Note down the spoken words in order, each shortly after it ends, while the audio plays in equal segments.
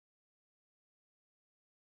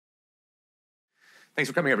Thanks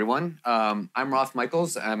for coming, everyone. I'm Roth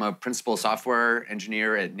Michaels. I'm a principal software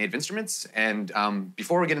engineer at Native Instruments. And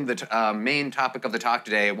before we get into the main topic of the talk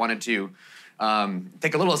today, I wanted to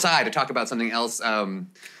take a little aside to talk about something else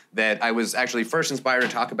that I was actually first inspired to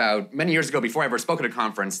talk about many years ago before I ever spoke at a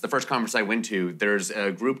conference. The first conference I went to, there's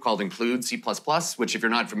a group called Include C++, which if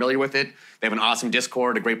you're not familiar with it, they have an awesome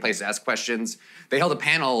Discord, a great place to ask questions. They held a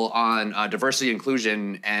panel on diversity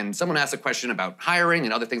inclusion, and someone asked a question about hiring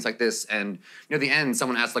and other things like this. And near the end,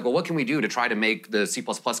 someone asked, like, well, what can we do to try to make the C++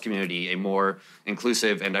 community a more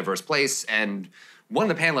inclusive and diverse place? And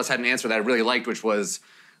one of the panelists had an answer that I really liked, which was,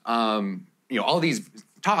 all these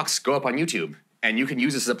talks go up on YouTube, and you can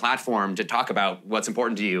use this as a platform to talk about what's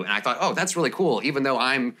important to you. And I thought, oh, that's really cool. Even though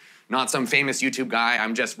I'm not some famous YouTube guy,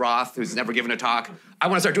 I'm just Roth, who's never given a talk. I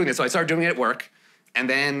want to start doing this. So I started doing it at work. And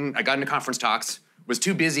then I got into conference talks, was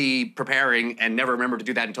too busy preparing, and never remembered to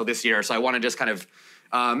do that until this year. So I want to just kind of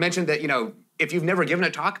mention that, if you've never given a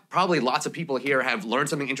talk, probably lots of people here have learned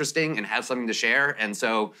something interesting and have something to share. And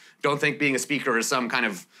so don't think being a speaker is some kind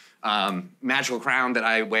of magical crown that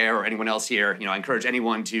I wear or anyone else here. I encourage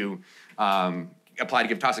anyone to apply to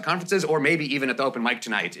give talks at conferences, or maybe even at the open mic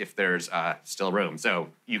tonight if there's still room. So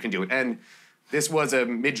you can do it. And this was a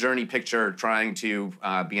mid-journey picture trying to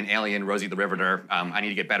be an alien Rosie the Riveter. I need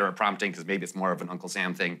to get better at prompting because maybe it's more of an Uncle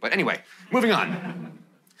Sam thing. But anyway, moving on.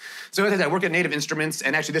 So as I said, I work at Native Instruments,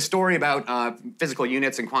 and actually this story about physical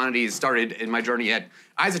units and quantities started in my journey at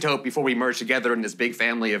Isotope before we merged together in this big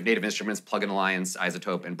family of Native Instruments, Plugin Alliance,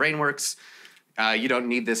 Isotope, and Brainworks. You don't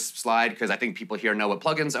need this slide because I think people here know what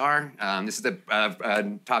plugins are. This is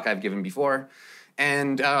a talk I've given before.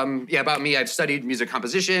 And about me, I've studied music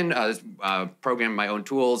composition, programmed my own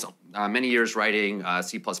tools, many years writing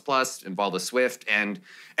C++, involved with Swift, and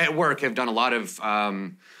at work have done a lot of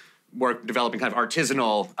work developing kind of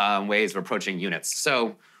artisanal ways of approaching units.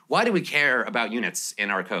 So why do we care about units in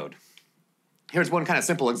our code? Here's one kind of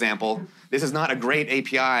simple example. This is not a great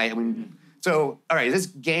API. So, all right, is this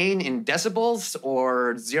gain in decibels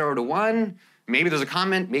or 0 to 1? Maybe there's a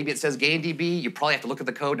comment. Maybe it says gain dB. You probably have to look at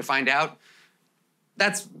the code to find out.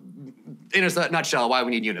 That's, in a nutshell, why we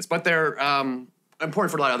need units. But they're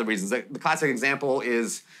important for a lot of other reasons. The classic example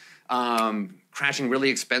is crashing really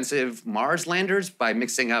expensive Mars landers by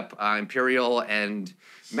mixing up imperial and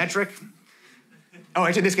metric. Oh,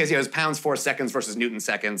 actually, in this case, it was pounds 4 seconds versus Newton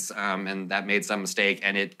seconds, and that made some mistake,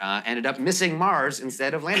 and it ended up missing Mars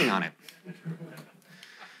instead of landing on it.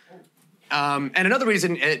 And another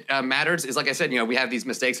reason it matters is, like I said, we have these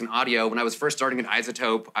mistakes in audio. When I was first starting at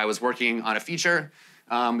Isotope, I was working on a feature,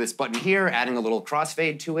 this button here, adding a little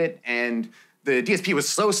crossfade to it, and the DSP was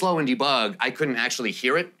so slow in debug, I couldn't actually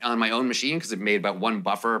hear it on my own machine because it made about 1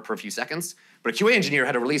 buffer per few seconds. But a QA engineer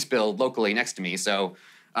had a release build locally next to me, so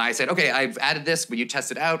I said, okay, I've added this, will you test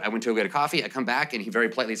it out? I went to go get a coffee, I come back, and he very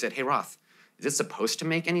politely said, hey, Roth, is this supposed to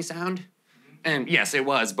make any sound? And yes, it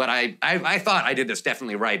was, but I thought I did this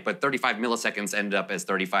definitely right, but 35 milliseconds ended up as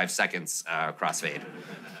 35 seconds crossfade.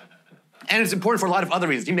 And it's important for a lot of other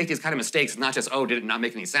reasons. You make these kind of mistakes, it's not just, oh, did it not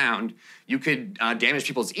make any sound? You could damage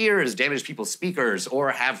people's ears, damage people's speakers,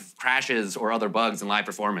 or have crashes or other bugs in live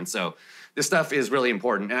performance. So this stuff is really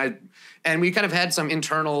important. And we kind of had some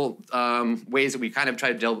internal ways that we kind of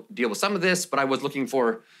tried to deal with some of this, but I was looking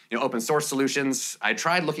for open source solutions. I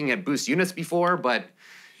tried looking at boost units before, but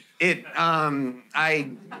I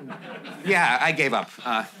gave up.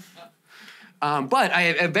 But I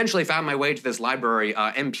eventually found my way to this library,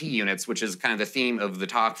 MP units, which is kind of the theme of the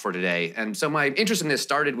talk for today. And so my interest in this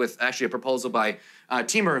started with actually a proposal by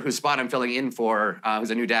Timur, whose spot I'm filling in for,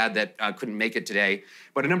 who's a new dad that couldn't make it today.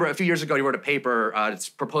 But a few years ago, he wrote a paper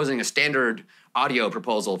proposing a standard audio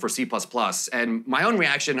proposal for C++. And my own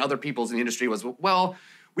reaction, other people's in the industry was, well,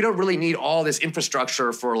 we don't really need all this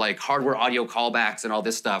infrastructure for like hardware audio callbacks and all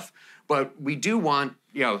this stuff. But we do want,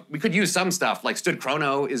 we could use some stuff, like stood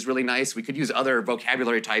chrono is really nice. We could use other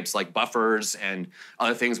vocabulary types like buffers and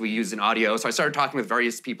other things we use in audio. So I started talking with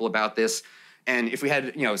various people about this. And if we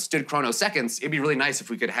had, stood chrono seconds, it'd be really nice if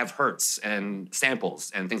we could have hertz and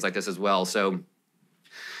samples and things like this as well. So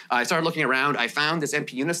I started looking around. I found this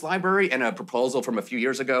MP Units library and a proposal from a few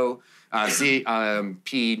years ago,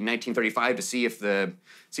 P1935, to see if the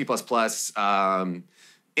C++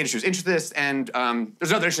 industry was interested in this. And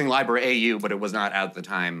there's another interesting library, AU, but it was not out at the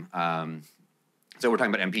time. So we're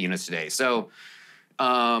talking about MP Units today. So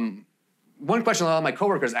one question a lot of my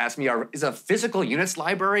coworkers ask me is a physical units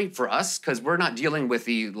library for us? Because we're not dealing with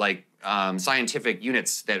the scientific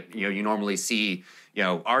units that you normally see.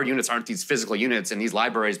 Our units aren't these physical units, and these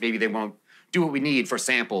libraries, maybe they won't do what we need for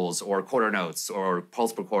samples or quarter notes or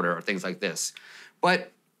pulse per quarter or things like this.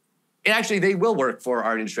 But Actually, they will work for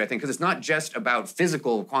our industry, I think, because it's not just about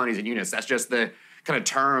physical quantities and units. That's just the kind of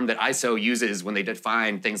term that ISO uses when they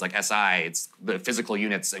define things like SI. It's the physical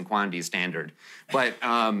units and quantities standard. But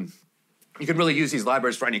you can really use these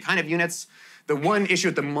libraries for any kind of units. The one issue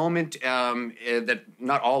at the moment that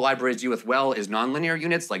not all libraries deal with well is nonlinear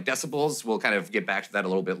units, like decibels. We'll kind of get back to that a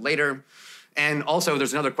little bit later. And also,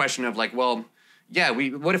 there's another question of like, well, yeah,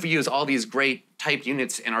 what if we use all these great typed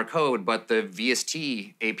units in our code, but the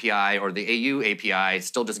VST API or the AU API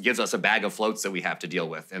still just gives us a bag of floats that we have to deal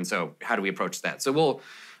with. And so how do we approach that? So we'll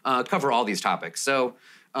cover all these topics. So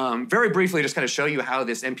very briefly, just kind of show you how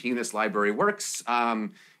this MP-Units library works.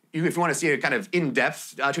 If you want to see a kind of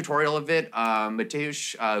in-depth tutorial of it,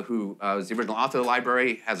 Mateusz, who was the original author of the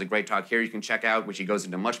library, has a great talk here you can check out, which he goes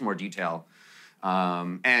into much more detail.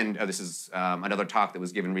 This is another talk that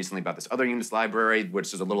was given recently about this other units library,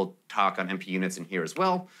 which is a little talk on MP units in here as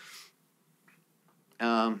well.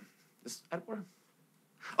 Oh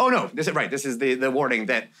no, this is the warning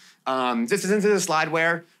that this is into the slide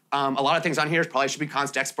where a lot of things on here probably should be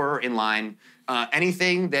const expr inline.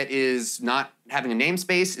 Anything that is not having a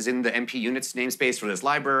namespace is in the MP units namespace for this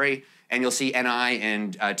library. And you'll see NI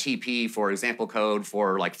and TP for example code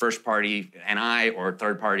for like first party NI or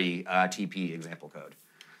third party TP example code.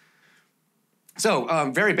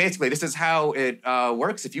 So very basically, this is how it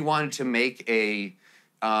works. If you wanted to make a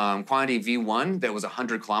quantity V1 that was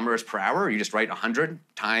 100 kilometers per hour, you just write 100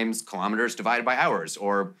 times kilometers divided by hours.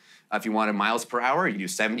 Or if you wanted miles per hour, you do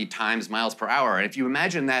 70 times miles per hour. And if you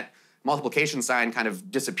imagine that multiplication sign kind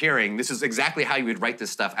of disappearing, this is exactly how you would write this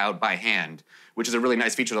stuff out by hand, which is a really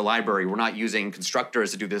nice feature of the library. We're not using constructors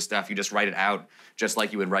to do this stuff. You just write it out just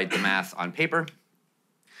like you would write the math on paper.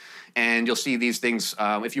 And you'll see these things.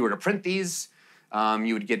 If you were to print these,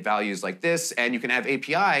 you would get values like this. And you can have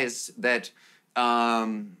APIs that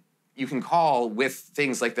you can call with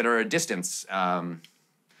things like that are a distance.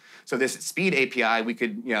 So this speed API, we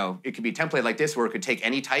could, it could be templated like this where it could take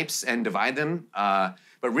any types and divide them.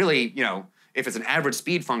 But really, if it's an average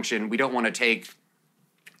speed function, we don't want to take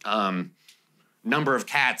number of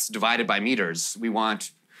cats divided by meters. We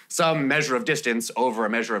want some measure of distance over a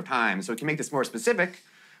measure of time. So we can make this more specific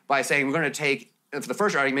by saying we're going to take, for the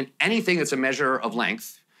first argument, anything that's a measure of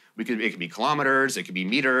length. It could be kilometers, it could be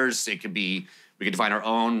meters, we could define our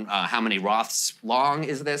own, how many Roths long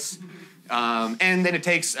is this? And then it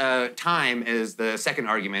takes time as the second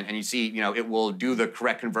argument, and you see, it will do the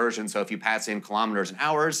correct conversion. So if you pass in kilometers and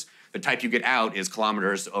hours, the type you get out is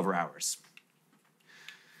kilometers over hours.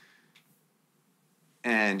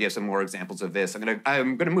 And you have some more examples of this.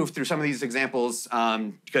 I'm gonna move through some of these examples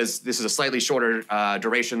because this is a slightly shorter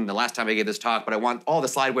duration than the last time I gave this talk, but I want all the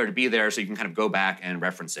slideware to be there so you can kind of go back and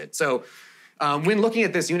reference it. So when looking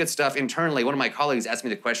at this unit stuff internally, one of my colleagues asked me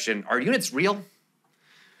the question, are units real?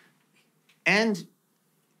 And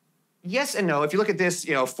yes and no. If you look at this,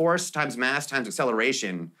 force times mass times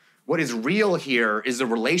acceleration, what is real here is the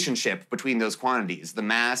relationship between those quantities, that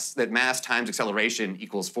mass times acceleration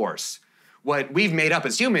equals force. What we've made up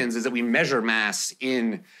as humans is that we measure mass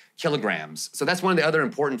in kilograms. So that's one of the other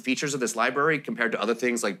important features of this library compared to other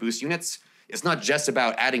things like boost units. It's not just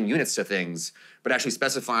about adding units to things, but actually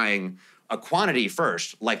specifying a quantity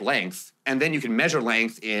first, like length, and then you can measure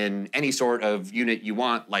length in any sort of unit you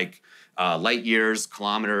want, like light years,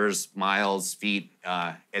 kilometers, miles, feet,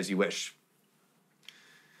 as you wish.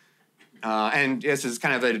 And this is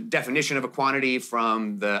kind of a definition of a quantity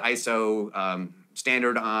from the ISO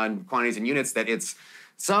standard on quantities and units, that it's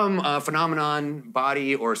some phenomenon,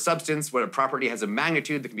 body, or substance where a property has a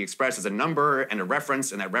magnitude that can be expressed as a number and a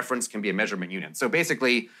reference, and that reference can be a measurement unit. So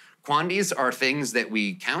basically, quantities are things that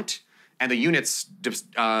we count, and the units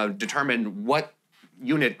determine what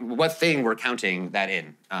thing we're counting that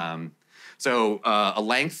in. So a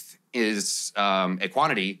length is a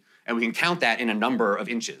quantity, and we can count that in a number of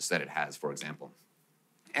inches that it has, for example.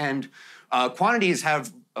 And quantities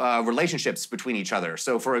have relationships between each other.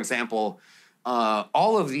 So for example,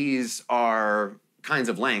 all of these are kinds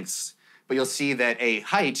of lengths, but you'll see that a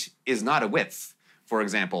height is not a width, for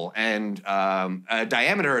example, and a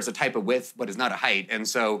diameter is a type of width, but is not a height. And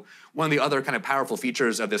so one of the other kind of powerful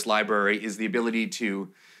features of this library is the ability to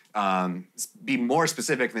be more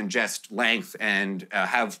specific than just length and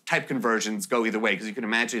have type conversions go either way, because you can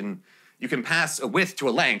imagine you can pass a width to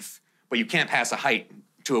a length, but you can't pass a height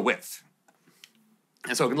to a width.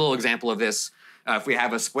 And so a little example of this, if we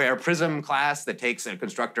have a square prism class that takes a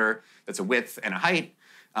constructor that's a width and a height,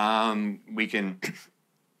 we can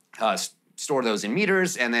store those in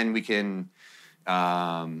meters, and then we can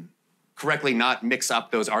correctly not mix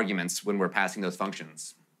up those arguments when we're passing those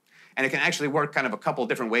functions. And it can actually work kind of a couple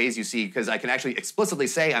different ways, you see, because I can actually explicitly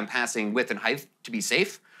say I'm passing width and height to be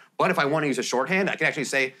safe. But if I want to use a shorthand, I can actually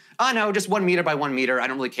say, oh, no, just 1 meter by 1 meter. I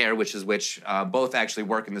don't really care which is which. Both actually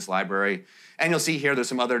work in this library. And you'll see here there's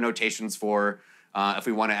some other notations for if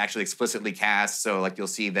we want to actually explicitly cast. So like you'll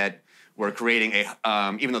see that we're creating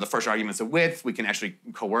a, even though the first argument's a width, we can actually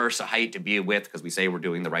coerce a height to be a width because we say we're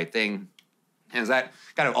doing the right thing. And as that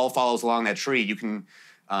kind of all follows along that tree, you can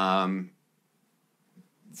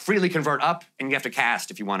freely convert up, and you have to cast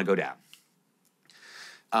if you want to go down.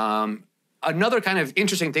 Another kind of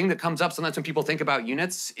interesting thing that comes up sometimes when people think about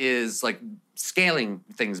units is like scaling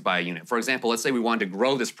things by a unit. For example, let's say we wanted to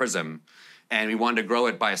grow this prism, and we wanted to grow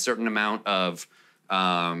it by a certain amount of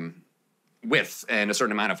width and a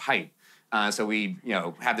certain amount of height. So we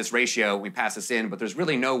have this ratio, we pass this in, but there's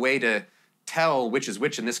really no way to tell which is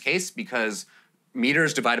which in this case because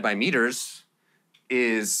meters divided by meters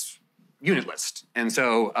is unit list. And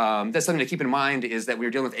so that's something to keep in mind is that when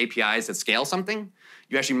you're dealing with APIs that scale something,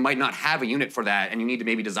 you actually might not have a unit for that, and you need to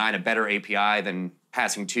maybe design a better API than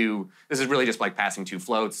passing two. This is really just like passing two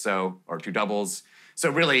floats, or two doubles.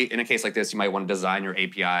 So really, in a case like this, you might want to design your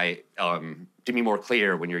API to be more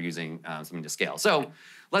clear when you're using something to scale. So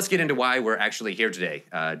let's get into why we're actually here today,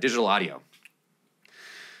 digital audio.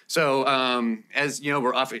 So as you know,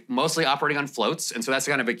 we're mostly operating on floats, and so that's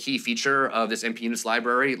kind of a key feature of this MP Units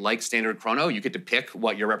library. Like standard chrono, you get to pick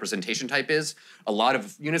what your representation type is. A lot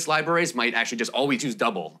of Units libraries might actually just always use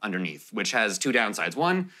double underneath, which has two downsides.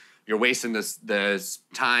 One, you're wasting the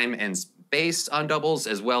time and space on doubles,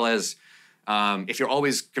 as well as if you're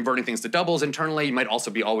always converting things to doubles internally, you might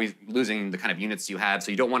also be always losing the kind of units you have.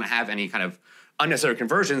 So you don't want to have any kind of unnecessary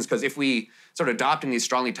conversions, because if we start adopting these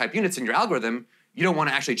strongly typed units in your algorithm, you don't want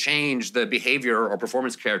to actually change the behavior or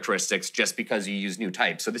performance characteristics just because you use new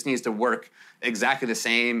types. So this needs to work exactly the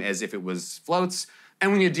same as if it was floats.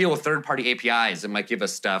 And when you deal with third-party APIs, it might give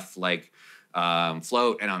us stuff like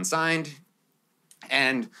float and unsigned.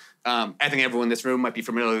 And I think everyone in this room might be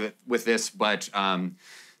familiar with this, but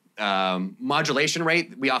modulation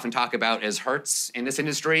rate, we often talk about as hertz in this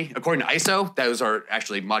industry. According to ISO, those are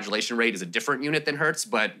actually, modulation rate is a different unit than hertz,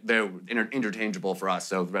 but they're interchangeable for us.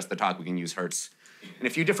 So the rest of the talk, we can use hertz in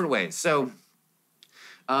a few different ways. So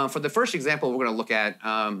for the first example, we're going to look at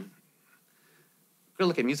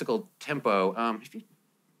musical tempo. I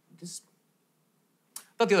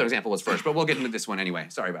thought the other example was first, but we'll get into this one anyway.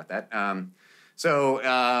 Sorry about that.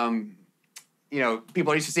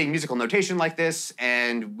 People are used to seeing musical notation like this,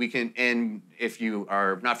 and if you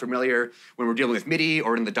are not familiar, when we're dealing with MIDI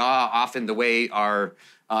or in the DAW, often the way our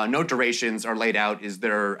note durations are laid out is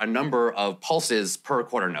there are a number of pulses per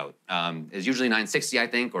quarter note. It's usually 960, I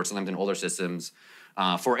think, or sometimes in older systems,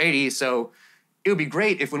 480. So it would be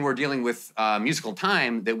great if when we're dealing with musical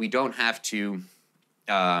time that we don't have to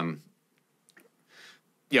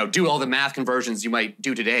do all the math conversions you might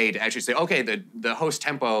do today to actually say, okay, the host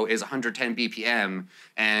tempo is 110 BPM,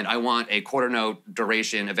 and I want a quarter note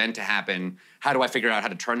duration event to happen. How do I figure out how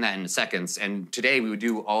to turn that into seconds? And today we would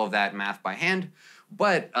do all of that math by hand.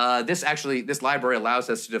 But this library allows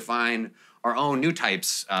us to define our own new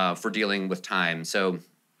types for dealing with time. So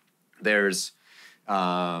there's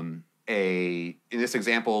in this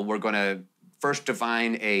example, we're going to first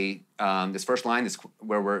define this first line,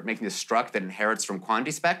 where we're making this struct that inherits from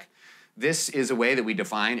quantity spec. This is a way that we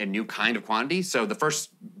define a new kind of quantity. So the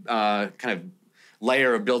first kind of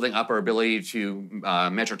layer of building up our ability to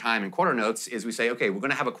measure time in quarter notes is we say, okay, we're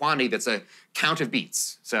going to have a quantity that's a count of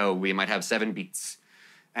beats. So we might have 7 beats.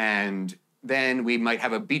 And then we might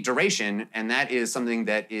have a beat duration, and that is something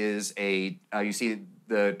that is you see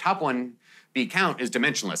the top one, beat count, is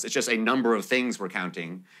dimensionless. It's just a number of things we're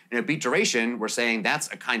counting. And a beat duration, we're saying that's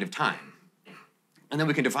a kind of time. And then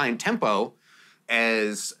we can define tempo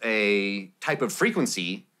as a type of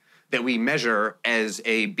frequency that we measure as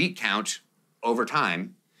a beat count over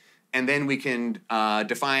time. And then we can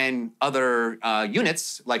define other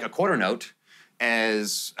units, like a quarter note,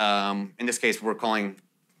 as, in this case, we're calling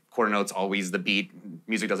quarter notes always the beat.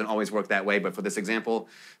 Music doesn't always work that way, but for this example.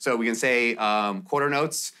 So we can say quarter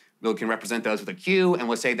notes, we can represent those with a Q, and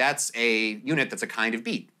we'll say that's a unit that's a kind of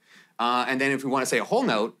beat. And then if we want to say a whole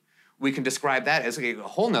note, we can describe that as, okay, a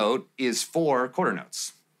whole note is 4 quarter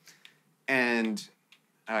notes. And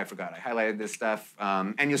I forgot, I highlighted this stuff.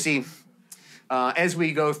 And you'll see, as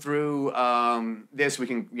we go through this, we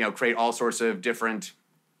can create all sorts of different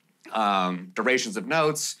durations of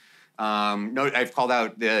notes. I've called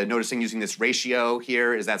out the noticing using this ratio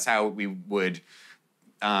here, is that's how we would,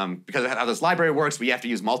 because of how this library works, we have to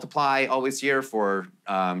use multiply always here for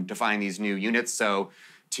defining these new units. So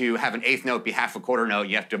to have an eighth note be half a quarter note,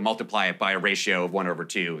 you have to multiply it by a ratio of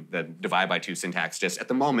 1/2. The divide by 2 syntax just at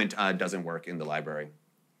the moment doesn't work in the library.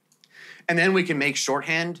 And then we can make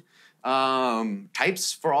shorthand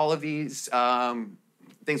types for all of these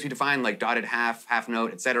things we define, like dotted half, half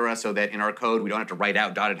note, et cetera, so that in our code we don't have to write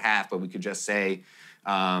out dotted half, but we could just say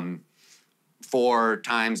 4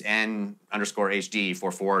 times n underscore hd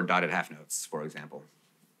for 4 dotted half notes, for example.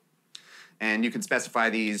 And you can specify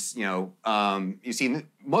these, you see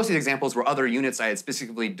most of the examples were other units I had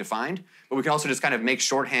specifically defined, but we can also just kind of make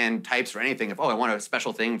shorthand types for anything. If, I want a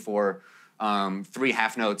special thing for 3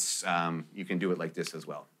 half notes, you can do it like this as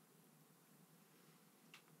well.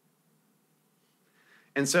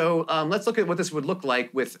 And so let's look at what this would look like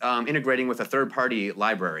with integrating with a third-party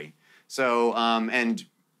library. So, and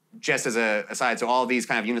just as an aside, so all these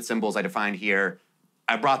kind of unit symbols I defined here,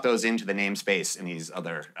 I brought those into the namespace in these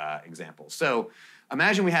other examples. So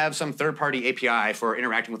imagine we have some third-party API for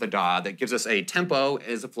interacting with a DAW that gives us a tempo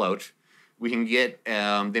as a float. We can get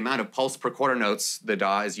the amount of pulse per quarter notes the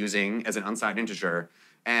DAW is using as an unsigned integer,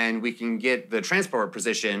 and we can get the transport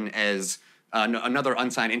position as another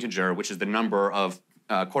unsigned integer, which is the number of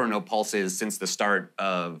quarter note pulses since the start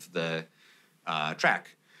of the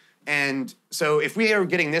track. And so if we are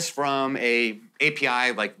getting this from a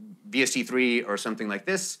API like VST3 or something like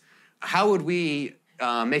this, how would we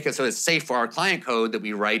make it so it's safe for our client code that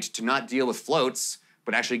we write to not deal with floats,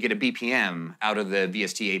 but actually get a BPM out of the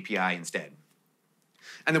VST API instead?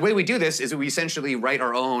 And the way we do this is we essentially write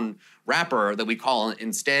our own wrapper that we call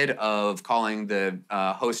instead of calling the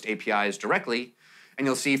host APIs directly. And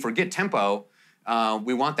you'll see for get tempo,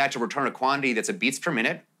 we want that to return a quantity that's a beats per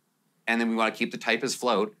minute, and then we want to keep the type as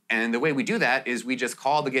float. And the way we do that is we just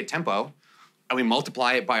call the get tempo, and we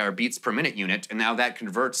multiply it by our beats per minute unit, and now that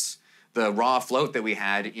converts the raw float that we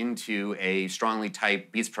had into a strongly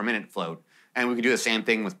typed beats per minute float. And we can do the same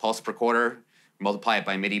thing with pulse per quarter, multiply it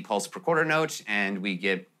by MIDI pulse per quarter note, and we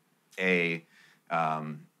get a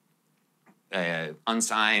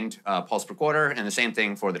unsigned pulse per quarter, and the same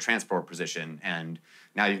thing for the transport position. And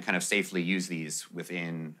now you can kind of safely use these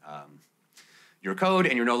within your code,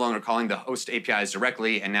 and you're no longer calling the host APIs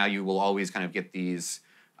directly, and now you will always kind of get these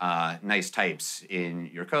nice types in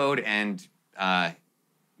your code, and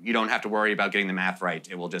you don't have to worry about getting the math right.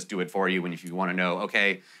 It will just do it for you. And if you want to know,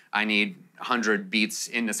 okay, I need 100 beats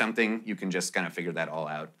into something, you can just kind of figure that all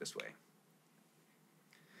out this way.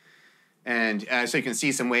 And so you can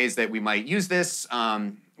see some ways that we might use this.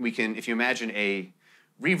 We can, if you imagine a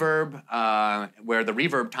reverb, where the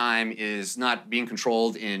reverb time is not being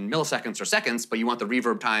controlled in milliseconds or seconds, but you want the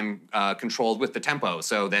reverb time controlled with the tempo,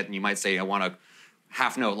 so that you might say, I want a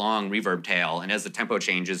half note long reverb tail, and as the tempo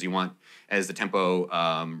changes, you want, as the tempo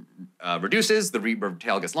reduces, the reverb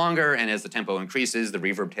tail gets longer, and as the tempo increases, the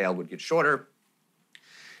reverb tail would get shorter.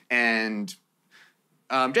 And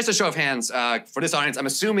just a show of hands, for this audience, I'm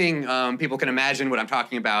assuming people can imagine what I'm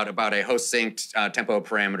talking about a host synced tempo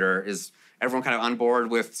parameter. Is everyone kind of on board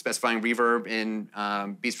with specifying reverb in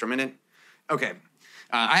beats per minute? Okay.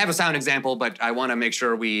 I have a sound example, but I want to make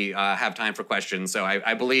sure we have time for questions. So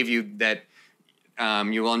I believe you that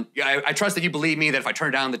you will. I trust that you believe me that if I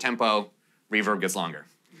turn down the tempo, reverb gets longer.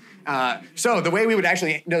 So the way we would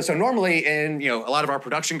actually, so normally in a lot of our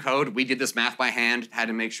production code, we did this math by hand, had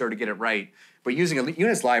to make sure to get it right. But using a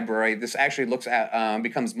units library, this actually looks at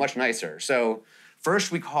becomes much nicer. So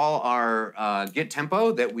first we call our get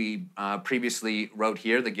tempo that we previously wrote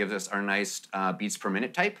here that gives us our nice beats per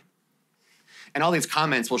minute type. And all these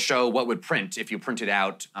comments will show what would print if you printed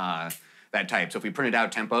out that type. So if we printed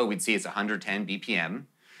out tempo, we'd see it's 110 BPM.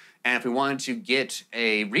 And if we wanted to get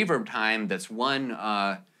a reverb time that's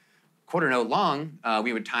 1 quarter note long,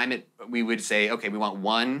 we would time it, we would say, okay, we want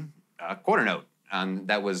 1 quarter note.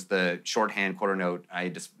 That was the shorthand quarter note I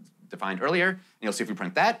just defined earlier. And you'll see if we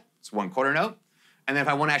print that, it's 1 quarter note. And then if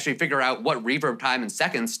I want to actually figure out what reverb time in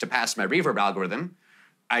seconds to pass my reverb algorithm,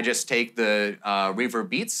 I just take the reverb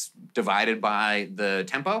beats divided by the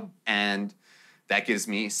tempo, and that gives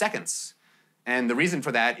me seconds. And the reason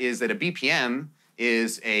for that is that a BPM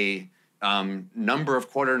is a number of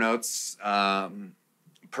quarter notes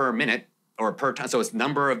per minute, or per time, so it's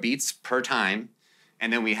number of beats per time,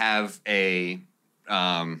 and then we have a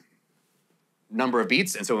number of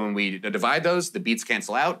beats, and so when we divide those, the beats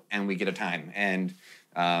cancel out, and we get a time, and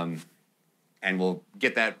we'll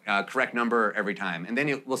get that correct number every time. And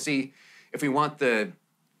then we'll see if we want the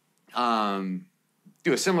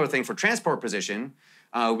do a similar thing for transport position.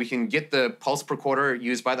 We can get the pulse per quarter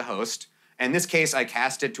used by the host. In this case, I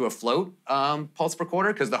cast it to a float pulse per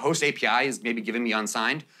quarter because the host API is maybe giving me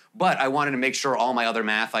unsigned, but I wanted to make sure all my other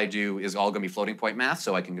math I do is all going to be floating point math,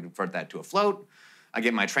 so I can convert that to a float. I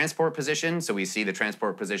get my transport position. So we see the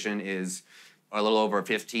transport position is a little over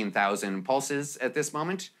 15,000 pulses at this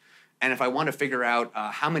moment. And if I want to figure out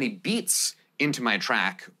how many beats into my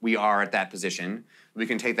track we are at that position, we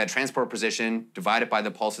can take that transport position, divide it by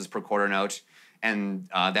the pulses per quarter note, and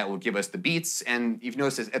that will give us the beats. And you've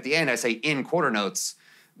noticed at the end I say in quarter notes.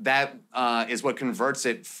 That is what converts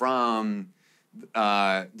it from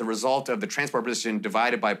the result of the transport position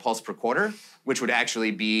divided by pulse per quarter, which would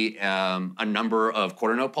actually be a number of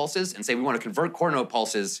quarter note pulses, and say we want to convert quarter note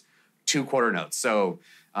pulses to quarter notes. So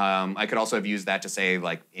I could also have used that to say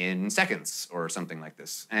like in seconds or something like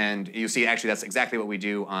this. And you see actually that's exactly what we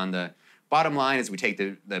do on the bottom line is we take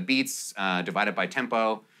the beats divided by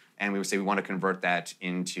tempo, and we would say we want to convert that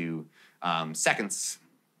into seconds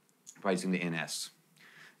by using the ins.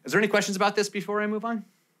 Is there any questions about this before I move on?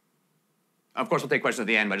 Of course, we'll take questions at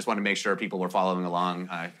the end, but I just want to make sure people were following along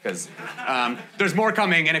because there's more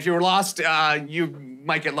coming, and if you were lost, you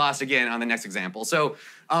might get lost again on the next example. So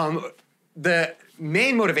the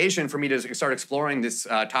main motivation for me to start exploring this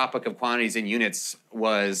topic of quantities in units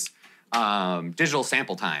was digital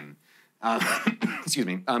sample time. Excuse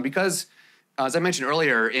me, because as I mentioned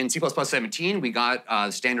earlier, in C++ 17, we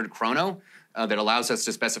got standard chrono that allows us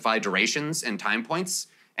to specify durations and time points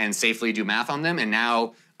and safely do math on them. And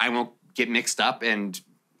now I won't get mixed up and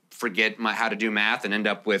forget how to do math and end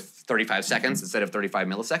up with 35 seconds instead of 35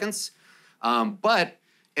 milliseconds. But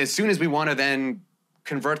as soon as we want to then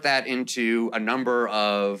convert that into a number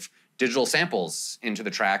of digital samples into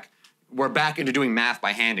the track, we're back into doing math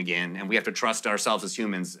by hand again, and we have to trust ourselves as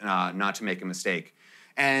humans not to make a mistake.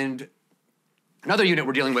 And another unit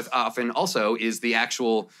we're dealing with often also is the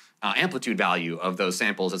actual amplitude value of those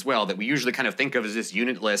samples as well, that we usually kind of think of as this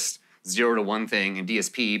unit list 0 to 1 thing in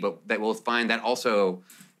DSP, but that we'll find that also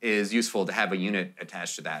is useful to have a unit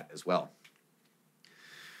attached to that as well.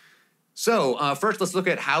 So first, let's look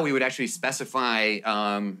at how we would actually specify,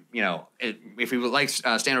 if we would like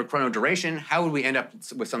standard chrono duration, how would we end up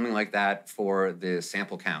with something like that for the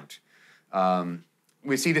sample count?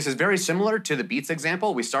 We see this is very similar to the beats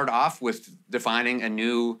example. We start off with defining a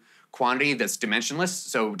new quantity that's dimensionless.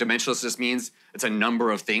 So dimensionless just means it's a number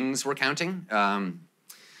of things we're counting.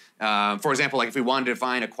 For example, like if we wanted to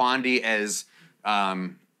define a quantity as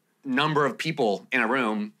number of people in a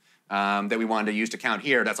room that we wanted to use to count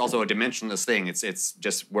here, that's also a dimensionless thing. It's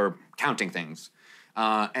just we're counting things.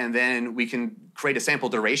 And then we can create a sample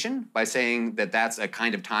duration by saying that that's a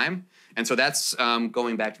kind of time. And so that's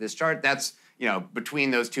going back to this chart. That's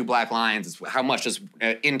between those two black lines is how much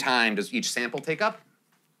in time does each sample take up.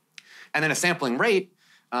 And then a sampling rate,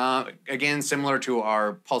 again, similar to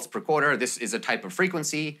our pulse per quarter. This is a type of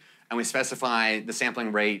frequency, and we specify the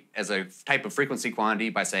sampling rate as a type of frequency quantity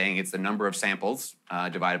by saying it's the number of samples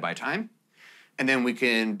divided by time. And then we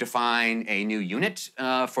can define a new unit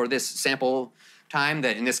for this sample time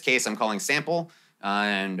that in this case I'm calling sample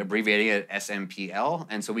and abbreviating it SMPL.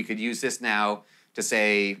 And so we could use this now to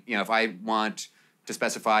say, if I want to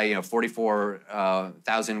specify,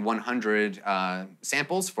 44,100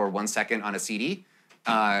 samples for 1 second on a CD,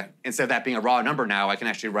 instead of that being a raw number now, I can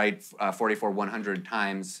actually write 44,100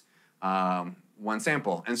 times 1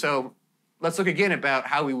 sample. And so let's look again about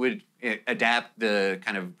how we would adapt the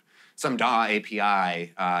kind of some DAW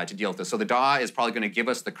API to deal with this. So the DAW is probably going to give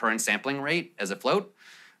us the current sampling rate as a float.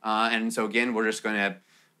 And so again, we're just going to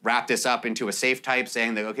wrap this up into a safe type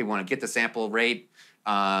saying that, okay, we want to get the sample rate,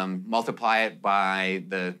 multiply it by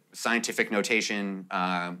the scientific notation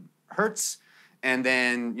hertz, and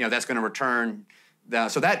then that's going to return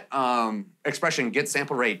so that expression get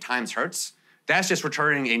sample rate times hertz. That's just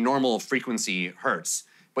returning a normal frequency hertz.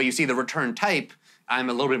 But you see the return type, I'm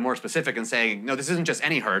a little bit more specific and saying, no, this isn't just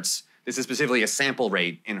any hertz. This is specifically a sample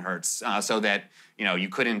rate in hertz, so that you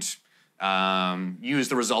couldn't use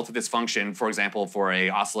the result of this function, for example, for a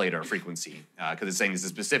oscillator frequency, because it's saying this is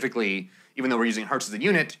specifically, even though we're using hertz as a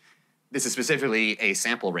unit, this is specifically a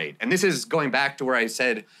sample rate. And this is going back to where I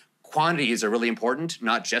said quantities are really important,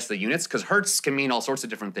 not just the units, because hertz can mean all sorts of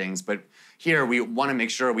different things, but here we want to make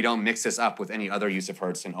sure we don't mix this up with any other use of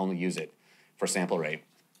hertz and only use it for sample rate.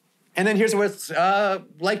 And then here's what it's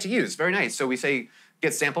like to use. Very nice. So we say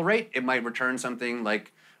get sample rate. It might return something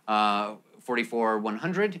like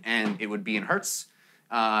 44,100, and it would be in hertz.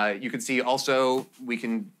 You can see also we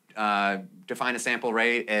can define a sample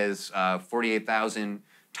rate as 48,000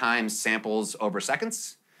 times samples over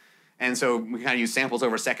seconds. And so we can kind of use samples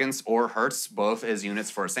over seconds or hertz, both as units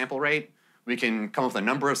for a sample rate. We can come up with a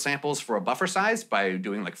number of samples for a buffer size by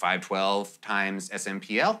doing like 512 times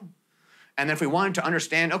SMPL. And then if we wanted to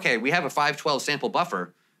understand, okay, we have a 512 sample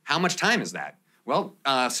buffer, how much time is that? Well,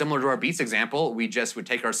 similar to our beats example, we just would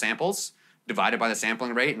take our samples, divide it by the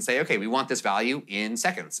sampling rate and say, okay, we want this value in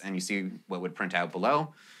seconds. And you see what would print out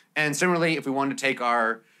below. And similarly, if we wanted to take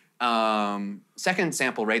our second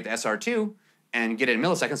sample rate, the SR2, and get it in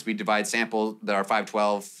milliseconds, we divide our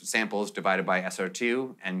 512 samples divided by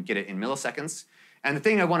SR2 and get it in milliseconds. And the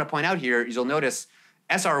thing I want to point out here is you'll notice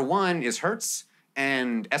SR1 is hertz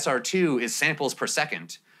and SR2 is samples per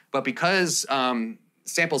second. But because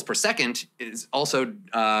samples per second is also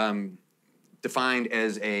defined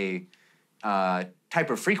as a type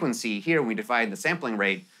of frequency, here we define the sampling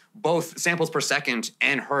rate, both samples per second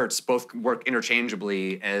and hertz both work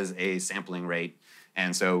interchangeably as a sampling rate.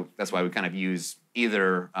 And so that's why we kind of use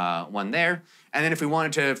either one there. And then if we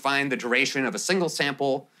wanted to find the duration of a single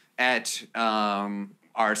sample at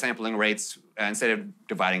our sampling rates, instead of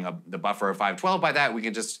dividing the buffer of 512 by that, we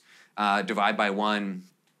can just divide by 1,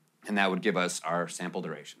 and that would give us our sample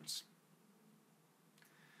durations.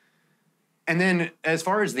 And then as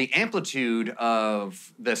far as the amplitude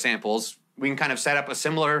of the samples, we can kind of set up a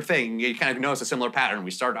similar thing. You kind of notice a similar pattern.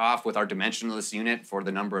 We start off with our dimensionless unit for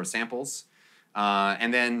the number of samples.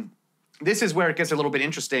 And then this is where it gets a little bit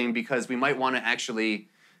interesting because we might want to actually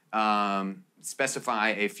specify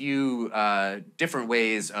a few different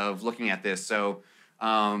ways of looking at this. So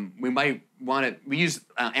we might want to, we use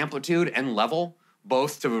amplitude and level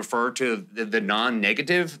both to refer to the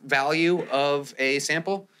non-negative value of a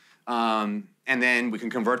sample. And then we can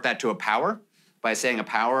convert that to a power by saying a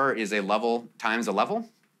power is a level times a level.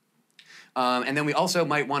 And then we also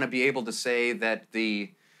might want to be able to say that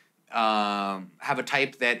have a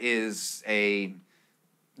type that is the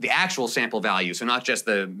actual sample value, so not just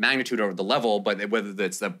the magnitude or the level, but whether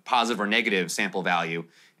it's the positive or negative sample value.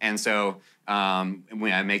 And so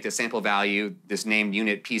when I make the sample value, this named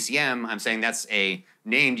unit PCM, I'm saying that's a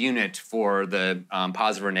named unit for the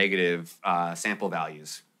positive or negative sample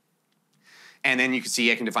values. And then you can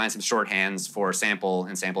see I can define some shorthands for sample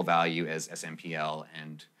and sample value as SMPL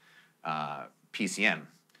and PCM.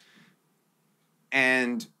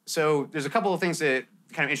 And so there's a couple of things that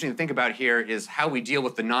kind of interesting to think about here is how we deal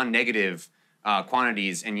with the non-negative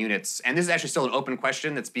quantities and units. And this is actually still an open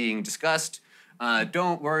question that's being discussed.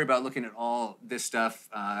 Don't worry about looking at all this stuff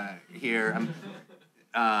here.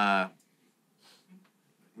 What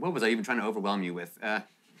was I even trying to overwhelm you with?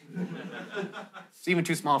 It's even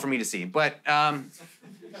too small for me to see. But,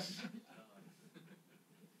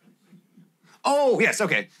 oh, yes,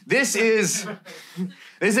 okay. This is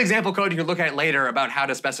example code you can look at later about how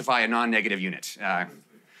to specify a non-negative unit.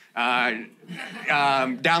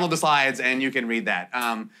 Download the slides and you can read that.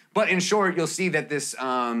 But in short, you'll see that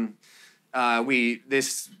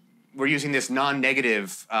we're using this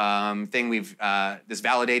non-negative thing. This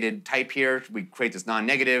validated type here. We create this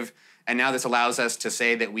non-negative, and now this allows us to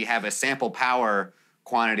say that we have a sample power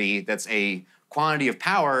quantity that's a quantity of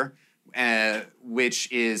power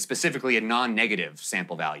which is specifically a non-negative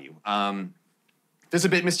sample value. This is a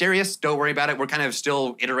bit mysterious. Don't worry about it. We're kind of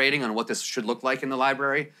still iterating on what this should look like in the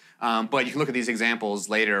library. But you can look at these examples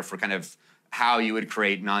later for kind of how you would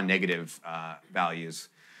create non-negative values.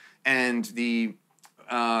 And the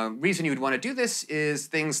reason you would want to do this is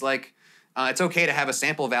things like it's okay to have a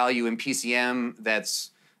sample value in PCM that's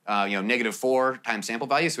 -4 times sample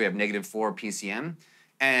value, so we have -4 PCM.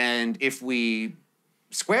 And if we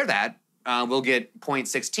square that, we'll get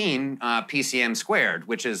 0.16 PCM squared,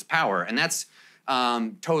 which is power. And that's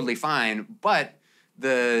totally fine. But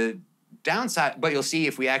the downside, but you'll see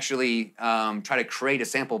if we actually try to create a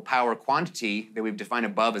sample power quantity that we've defined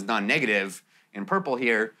above as non-negative in purple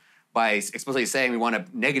here, by explicitly saying we want a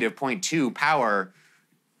 -0.2 power,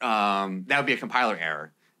 that would be a compiler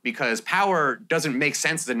error. Because power doesn't make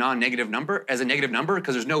sense as a non-negative number,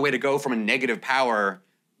 because there's no way to go from a negative power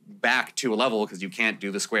back to a level because you can't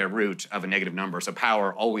do the square root of a negative number. So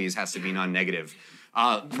power always has to be non-negative.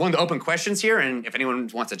 One of the open questions here, and if anyone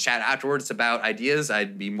wants to chat afterwards about ideas,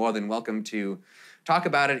 I'd be more than welcome to talk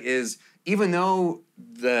about it, is even though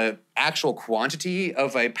the actual quantity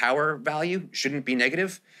of a power value shouldn't be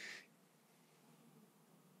negative,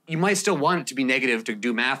 you might still want it to be negative to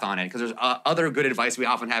do math on it, because there's other good advice we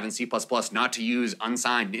often have in C++ not to use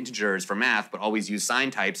unsigned integers for math, but always use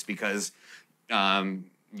signed types, because when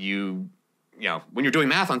you're doing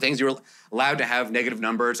math on things, you're allowed to have negative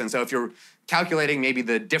numbers. And so if you're calculating maybe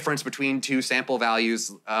the difference between two sample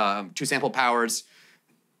values, two sample powers,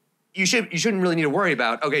 you shouldn't really need to worry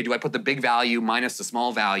about, okay, do I put the big value minus the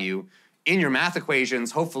small value in your math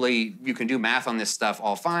equations? Hopefully you can do math on this stuff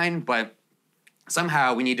all fine, but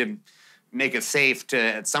somehow we need to make it safe to,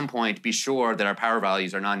 at some point, be sure that our power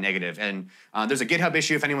values are non-negative. And there's a GitHub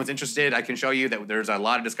issue if anyone's interested. I can show you that there's a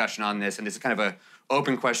lot of discussion on this, and this is kind of an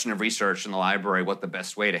open question of research in the library, what the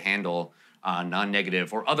best way to handle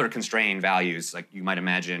non-negative, or other constrained values, like you might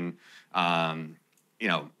imagine, a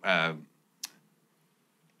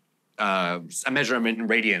measurement in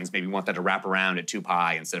radians, maybe we want that to wrap around at 2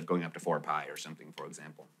 pi instead of going up to 4 pi or something, for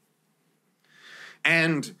example.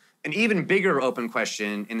 And an even bigger open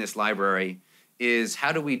question in this library is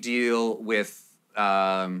how do we deal with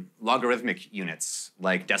logarithmic units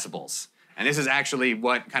like decibels? And this is actually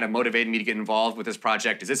what kind of motivated me to get involved with this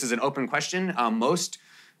project. This is an open question. Most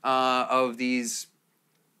of these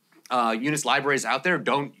units libraries out there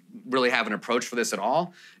don't really have an approach for this at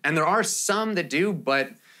all. And there are some that do,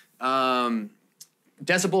 but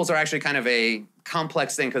decibels are actually kind of a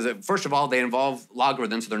complex thing because, first of all, they involve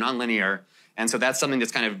logarithms, so they're nonlinear. And so that's something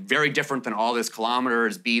that's kind of very different than all this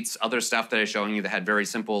kilometers, beats, other stuff that I was showing you that had very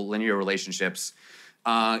simple linear relationships.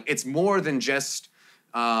 It's more than just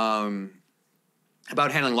about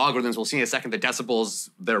handling logarithms. We'll see in a second that decibels,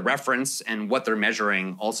 their reference and what they're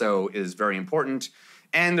measuring also is very important.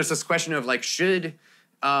 And there's this question of like, should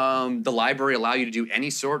the library allow you to do any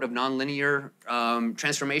sort of nonlinear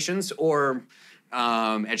transformations, or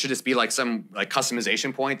it should just be like some like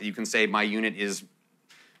customization point that you can say my unit is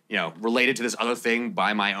related to this other thing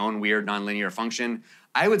by my own weird nonlinear function.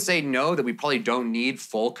 I would say no, that we probably don't need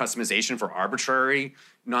full customization for arbitrary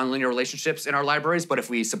nonlinear relationships in our libraries, but if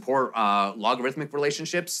we support logarithmic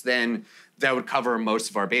relationships, then that would cover most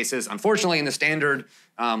of our bases. Unfortunately, in the standard,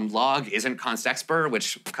 log isn't const-expr,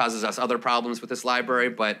 which causes us other problems with this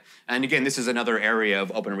library, and again, this is another area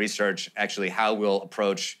of open research, actually, how we'll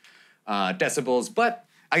approach decibels, but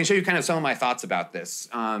I can show you kind of some of my thoughts about this.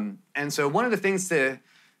 And so one of the things to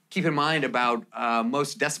keep in mind about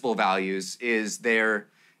most decibel values is they're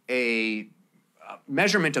a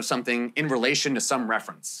measurement of something in relation to some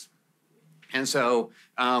reference. And so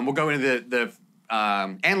we'll go into the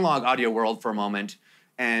analog audio world for a moment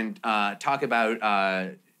and talk about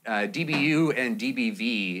dBu and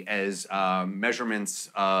dBV as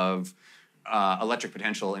measurements of electric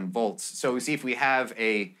potential in volts. So we see if we have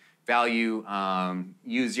a value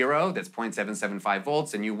U0 that's 0.775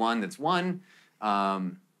 volts and U1 that's 1,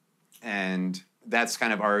 and that's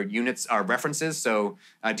kind of our units, our references. So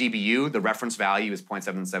dBu, the reference value is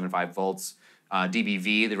 0.775 volts.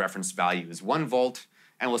 dBV, the reference value is 1 volt.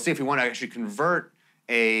 And we'll see if we want to actually convert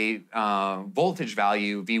a voltage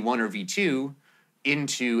value, V1 or V2,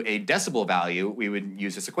 into a decibel value. We would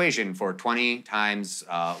use this equation for 20 times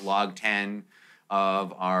log 10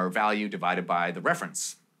 of our value divided by the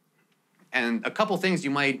reference. And a couple things you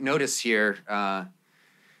might notice here.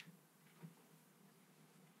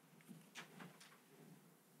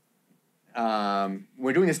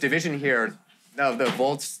 We're doing this division here of the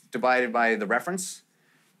volts divided by the reference.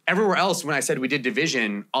 Everywhere else, when I said we did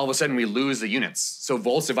division, all of a sudden we lose the units. So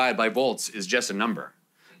volts divided by volts is just a number.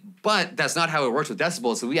 But that's not how it works with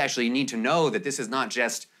decibels. So we actually need to know that this is not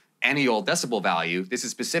just any old decibel value. This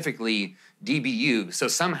is specifically dBu. So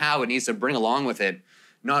somehow it needs to bring along with it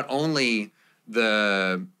not only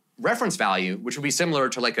the reference value, which would be similar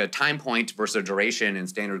to like a time point versus a duration in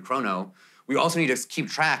standard chrono. We also need to keep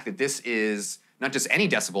track that this is not just any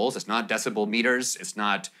decibels. It's not decibel meters. It's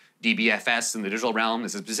not dBFS in the digital realm.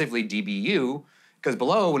 This is specifically dBu, because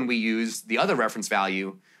below, when we use the other reference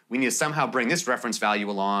value, we need to somehow bring this reference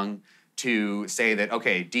value along to say that,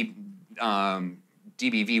 okay, dBV1 and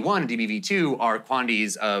dBV2 are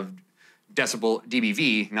quantities of decibel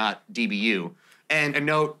dBV, not dBu. And a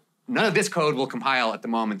note, none of this code will compile at the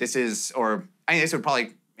moment. This is, or I mean, this would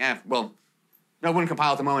probably, no, it wouldn't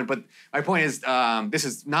compile at the moment, but my point is this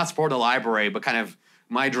is not supported in the library, but kind of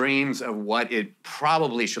my dreams of what it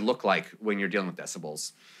probably should look like when you're dealing with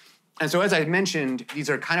decibels. And so as I mentioned, these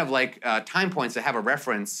are kind of like time points that have a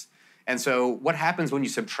reference. And so what happens when you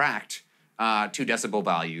subtract 2 decibel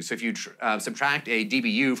values? So if you subtract a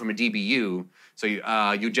dBu from a dBu, so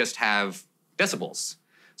you just have decibels.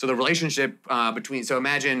 So the relationship between, so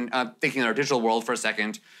imagine thinking in our digital world for a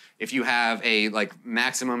second, if you have a like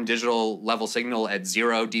maximum digital level signal at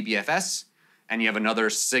 0 dBFS, and you have another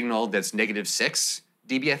signal that's -6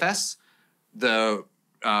 dBFS, the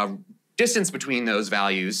distance between those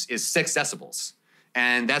values is 6 decibels.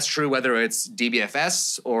 And that's true whether it's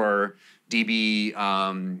dBFS or dBLUFS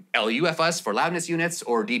for loudness units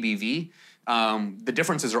or dBV. The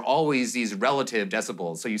differences are always these relative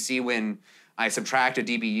decibels. So you see when I subtract a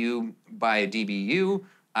dBu by a dBu,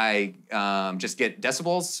 I just get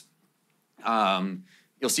decibels.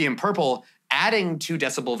 You'll see in purple, adding 2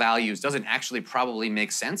 decibel values doesn't actually probably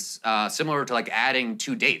make sense. Similar to like adding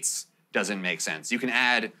 2 dates doesn't make sense. You can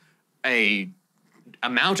add a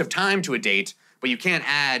amount of time to a date, but you can't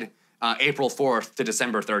add April 4th to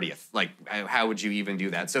December 30th. Like, how would you even do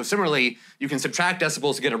that? So similarly, you can subtract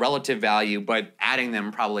decibels to get a relative value, but adding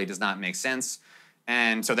them probably does not make sense.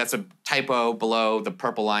 And so that's a typo below. The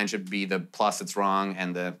purple line should be the plus that's wrong,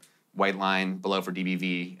 and the white line below for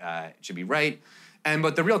dBV should be right.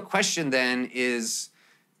 But the real question then is,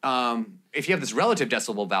 if you have this relative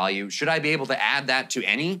decibel value, should I be able to add that to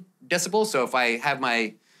any decibel? So if I have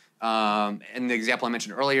my, in the example I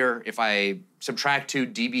mentioned earlier, if I subtract 2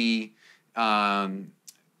 dB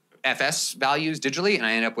FS values digitally and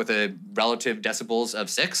I end up with a relative decibels of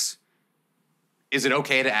 6, is it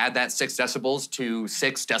okay to add that 6 decibels to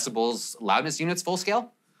 6 decibels loudness units full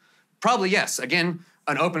scale? Probably yes. Again,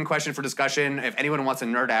 an open question for discussion. If anyone wants to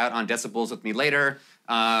nerd out on decibels with me later,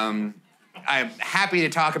 I'm happy to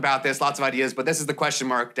talk about this, lots of ideas, but this is the question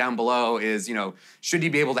mark down below is, should you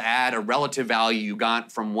be able to add a relative value you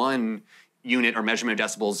got from one unit or measurement of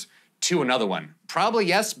decibels to another one? Probably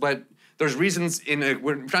yes, but there's reasons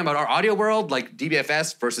we're talking about our audio world, like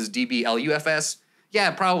dBFS versus dBLUFS.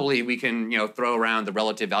 Yeah, probably we can, throw around the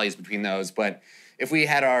relative values between those, but if we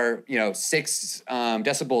had our, 6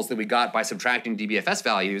 decibels that we got by subtracting dBFS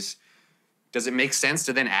values, does it make sense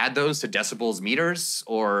to then add those to decibels meters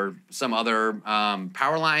or some other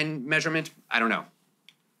power line measurement? I don't know.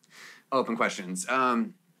 Open questions.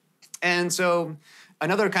 And so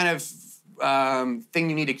another kind of thing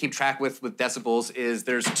you need to keep track with decibels is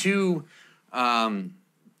there's 2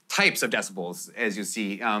 types of decibels, as you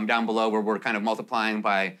see down below, where we're kind of multiplying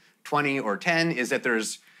by 20 or 10, is that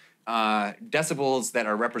there's decibels that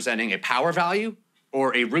are representing a power value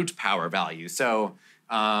or a root power value. So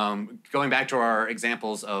going back to our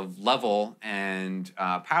examples of level and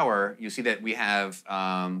power, you see that we have,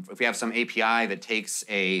 if we have some API that takes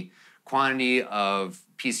a quantity of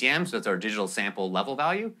PCM, so that's our digital sample level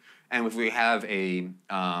value, and if we have a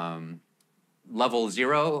level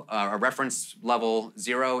 0, a reference level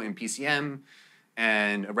 0 in PCM,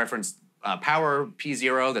 and a reference power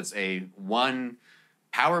P0 that's a 1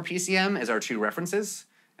 power PCM as our 2 references.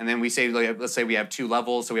 And then we say, let's say we have 2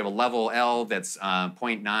 levels. So we have a level L that's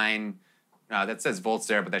 0.9. That says volts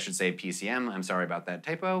there, but that should say PCM. I'm sorry about that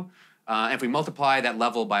typo. And if we multiply that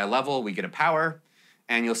level by a level, we get a power.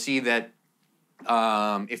 And you'll see that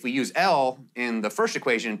if we use L in the first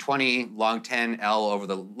equation, 20 log 10 L over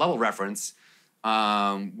the level reference,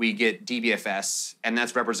 we get dBFS, and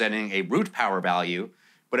that's representing a root power value.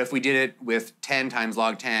 But if we did it with 10 times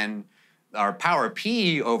log 10, our power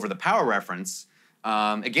P over the power reference,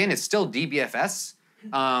 again, it's still dBFS,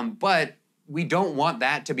 but we don't want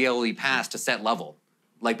that to be able to be passed to set level.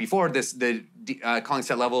 Like before, calling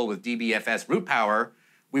set level with dBFS root power,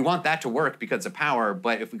 we want that to work because of power,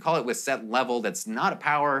 but if we call it with set level that's not a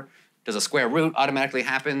power, does a square root automatically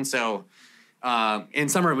happen? So in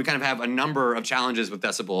summary, we kind of have a number of challenges with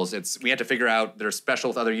decibels. We have to figure out they're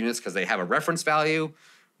special with other units because they have a reference value.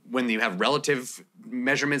 When you have relative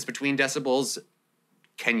measurements between decibels,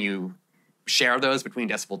 can you share those between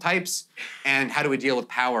decibel types? And how do we deal with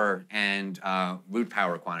power and root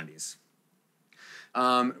power quantities?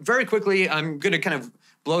 Very quickly, I'm going to kind of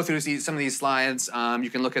blow through some of these slides. You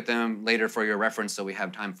can look at them later for your reference so we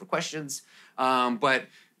have time for questions. But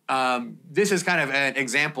this is kind of an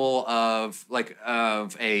example of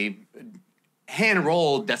a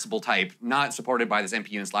hand-rolled decibel type not supported by this NP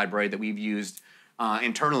units library that we've used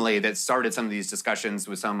internally that started some of these discussions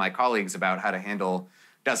with some of my colleagues about how to handle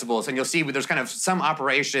decibels. And you'll see there's kind of some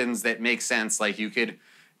operations that make sense, like you could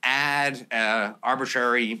add an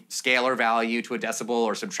arbitrary scalar value to a decibel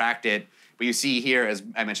or subtract it. But you see here, as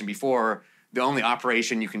I mentioned before, the only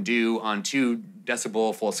operation you can do on 2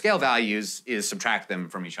 decibel full scale values is subtract them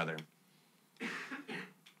from each other.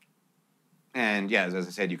 And yeah, as I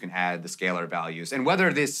said, you can add the scalar values. And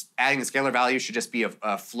whether this adding the scalar value should just be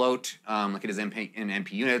a float, like it is in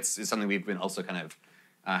NP units, is something we've been also kind of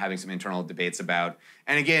having some internal debates about.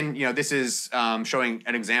 And again, this is showing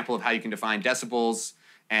an example of how you can define decibels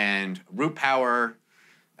and root power.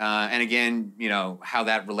 And again, how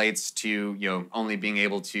that relates to, only being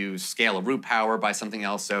able to scale a root power by something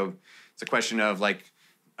else. So it's a question of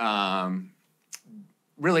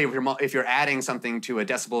really, if you're adding something to a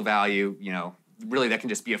decibel value, really that can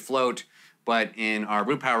just be a float. But in our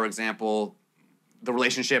root power example, the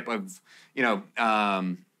relationship of,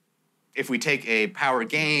 if we take a power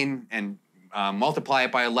gain and multiply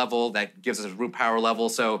it by a level, that gives us a root power level.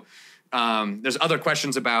 So there's other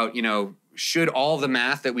questions about, should all the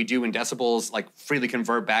math that we do in decibels freely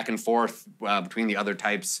convert back and forth between the other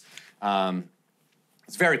types?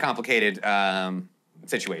 It's a very complicated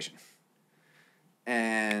situation.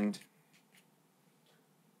 And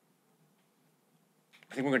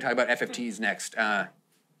I think we're going to talk about FFTs next.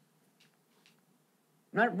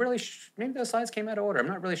 I'm not really maybe those slides came out of order. I'm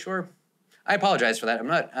not really sure. I apologize for that. I'm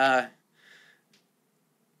not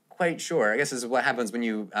quite sure. I guess this is what happens when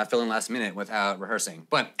you fill in last minute without rehearsing.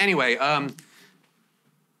 But anyway,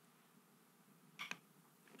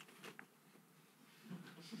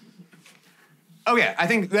 okay, I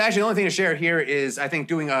think actually the only thing to share here is I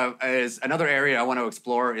think is another area I want to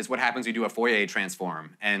explore is what happens when you do a Fourier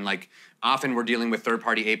transform. And like often we're dealing with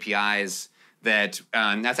third-party APIs that,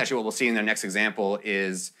 that's actually what we'll see in the next example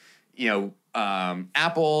is,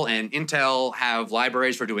 Apple and Intel have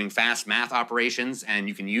libraries for doing fast math operations, and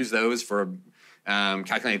you can use those for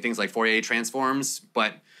calculating things like Fourier transforms,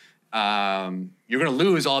 but you're going to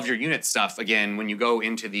lose all of your unit stuff again when you go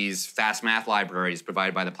into these fast math libraries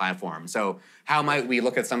provided by the platform. So how might we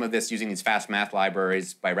look at some of this using these fast math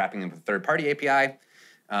libraries by wrapping them with a third-party API?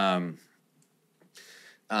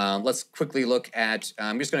 Let's quickly look at,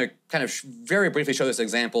 I'm just going to kind of very briefly show this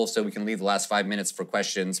example so we can leave the last 5 minutes for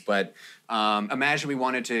questions. But imagine we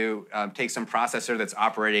wanted to take some processor that's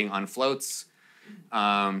operating on floats,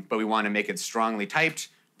 but we want to make it strongly typed.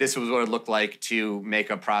 This was what it would look like to make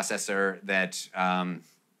a processor that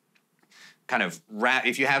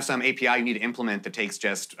if you have some API you need to implement that takes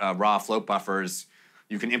just raw float buffers,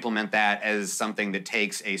 you can implement that as something that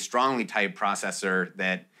takes a strongly typed processor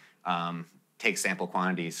that takes sample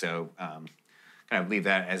quantity. So kind of leave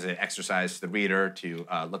that as an exercise to the reader to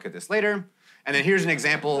look at this later. And then here's an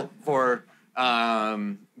example for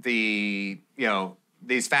these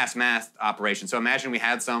fast math operations. So imagine we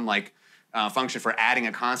had some function for adding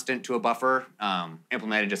a constant to a buffer,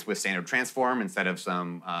 implemented just with standard transform instead of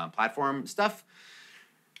some platform stuff.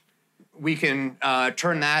 We can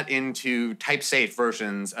turn that into type-safe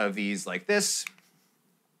versions of these like this.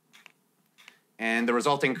 And the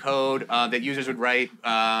resulting code that users would write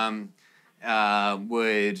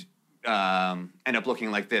would end up looking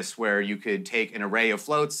like this, where you could take an array of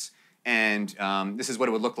floats, and this is what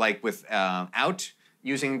it would look like without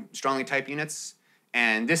using strongly typed units.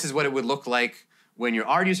 And this is what it would look like when you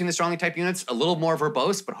are using the strongly typed units, a little more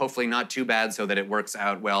verbose, but hopefully not too bad so that it works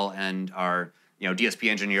out well and our DSP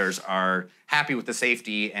engineers are happy with the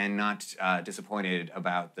safety and not disappointed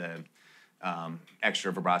about the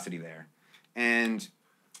extra verbosity there. And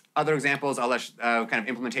other examples, I'll let kind of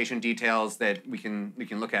implementation details that we can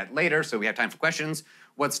look at later, so we have time for questions.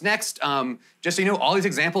 What's next? Just so you know, all these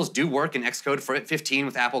examples do work in Xcode for 15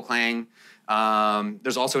 with Apple Clang.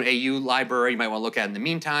 There's also an AU library you might want to look at in the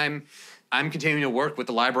meantime. I'm continuing to work with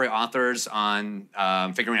the library authors on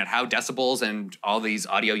figuring out how decibels and all these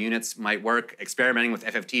audio units might work, experimenting with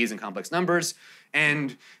FFTs and complex numbers.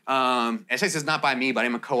 And this is not by me, but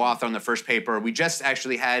I'm a co-author on the first paper. We just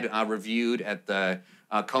actually had reviewed at the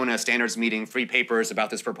Kona standards meeting 3 papers about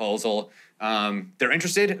this proposal. They're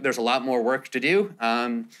interested. There's a lot more work to do.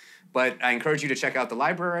 But I encourage you to check out the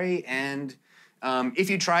library. And if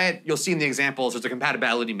you try it, you'll see in the examples there's a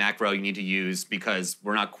compatibility macro you need to use because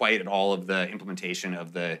we're not quite at all of the implementation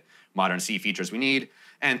of the modern C features we need.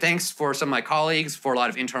 And thanks for some of my colleagues for a lot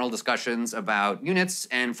of internal discussions about units,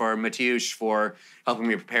 and for Mateusz for helping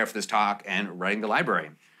me prepare for this talk and writing the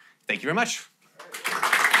library. Thank you very much.